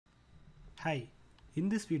Hi, in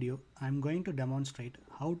this video I am going to demonstrate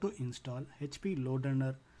how to install HP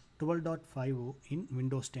LoadRunner 12.50 in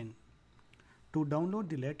Windows 10. To download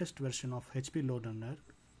the latest version of HP LoadRunner,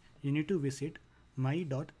 you need to visit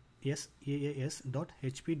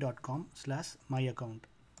my.saas.hp.com/myaccount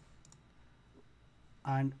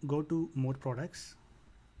and go to More Products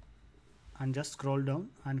and just scroll down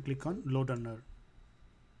and click on LoadRunner.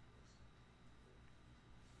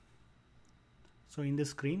 So in the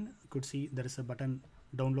screen you could see there is a button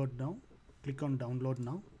download now. Click on download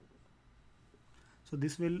now. So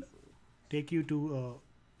this will take you to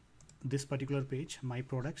this particular page, my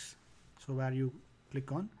products, so where you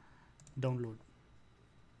click on download.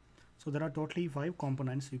 So there are totally 5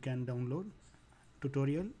 components you can download: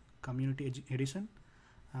 tutorial, community edition,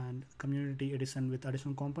 and community edition with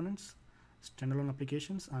additional components, standalone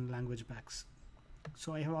applications, and language packs.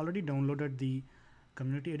 So I have already downloaded the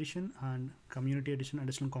community edition and community edition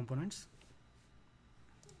additional components.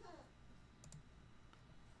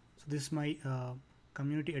 So this is my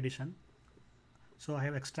community edition. So I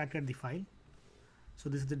have extracted the file. So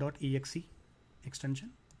this is the .exe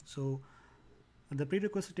extension. So the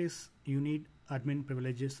prerequisite is you need admin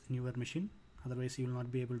privileges in your machine, otherwise you will not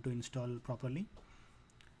be able to install properly.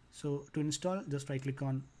 So to install, just right click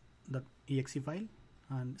on the .exe file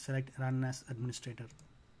and select run as administrator.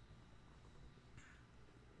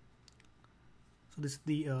 So this is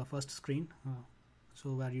the first screen,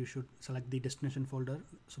 so where you should select the destination folder.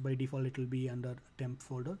 So by default it will be under temp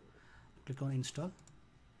folder. Click on install.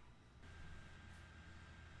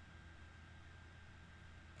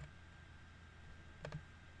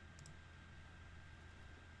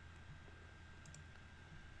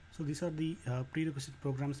 So these are the prerequisite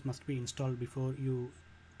programs must be installed before you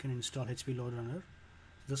can install HP LoadRunner.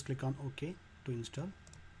 So just click on OK to install.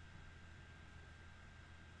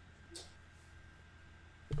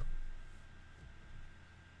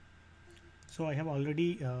 So I have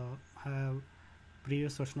already have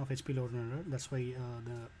previous version of HP LoadRunner, that's why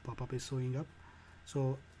the pop-up is showing up.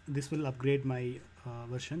 So this will upgrade my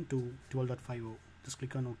version to 12.50. Just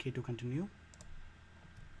click on OK to continue.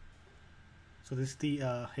 So this is the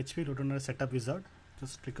HP LoadRunner setup wizard.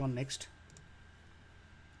 Just click on next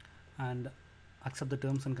and accept the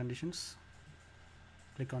terms and conditions.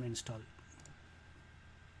 Click on install.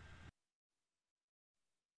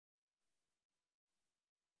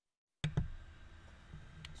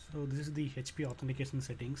 So this is the HP authentication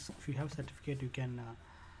settings. If you have certificate, you can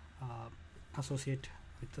associate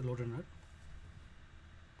with the LoadRunner.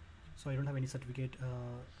 So I don't have any certificate,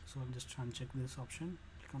 so I'll just uncheck this option.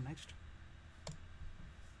 Click on next.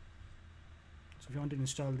 So if you want to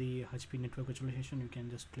install the HP network virtualization, you can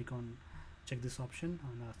just click on check this option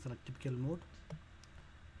and select typical mode,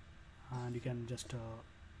 and you can just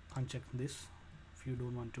uncheck this if you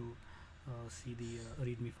don't want to see the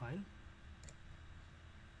readme file.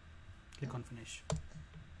 Click on finish. So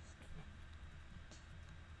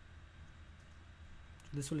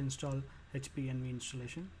this will install HP NV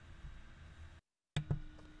installation.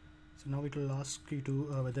 So now it will ask you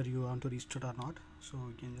to whether you want to restart or not. So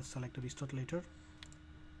you can just select restart later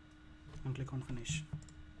and click on finish.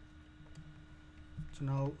 So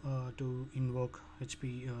now to invoke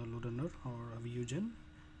HP LoadRunner or VUgen,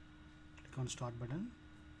 click on start button,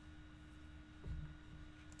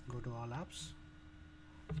 go to all apps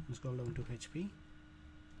and scroll down to HP,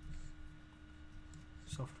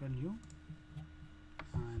 software new,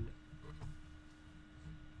 and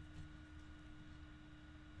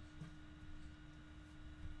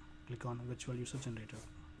click on virtual user generator.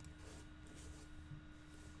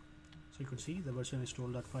 So you could see the version is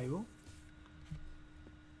 12.50.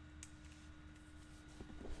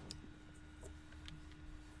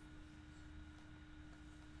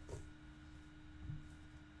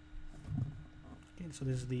 So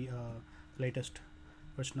this is the latest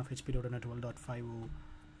version of HP LoadRunner 12.50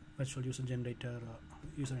 virtual user generator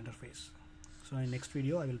user interface. So in next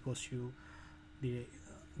video I will post you the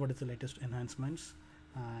what is the latest enhancements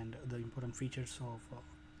and the important features of the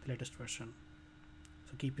latest version.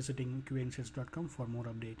 So keep visiting qainsights.com for more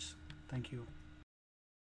updates. Thank you.